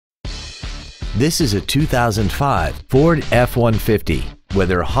This is a 2005 Ford F-150.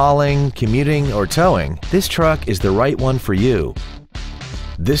 Whether hauling, commuting, or towing, this truck is the right one for you.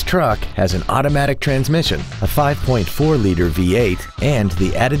 This truck has an automatic transmission, a 5.4-liter V8, and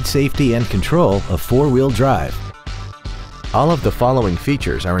the added safety and control of four-wheel drive. All of the following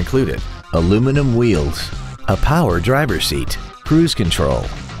features are included: aluminum wheels, a power driver's seat, cruise control,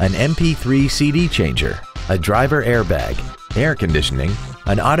 an MP3 CD changer, a driver airbag, air conditioning,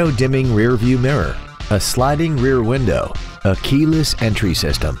 an auto-dimming rear-view mirror, a sliding rear window, a keyless entry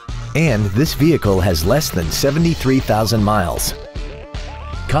system, and this vehicle has less than 73,000 miles.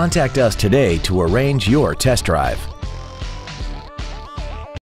 Contact us today to arrange your test drive.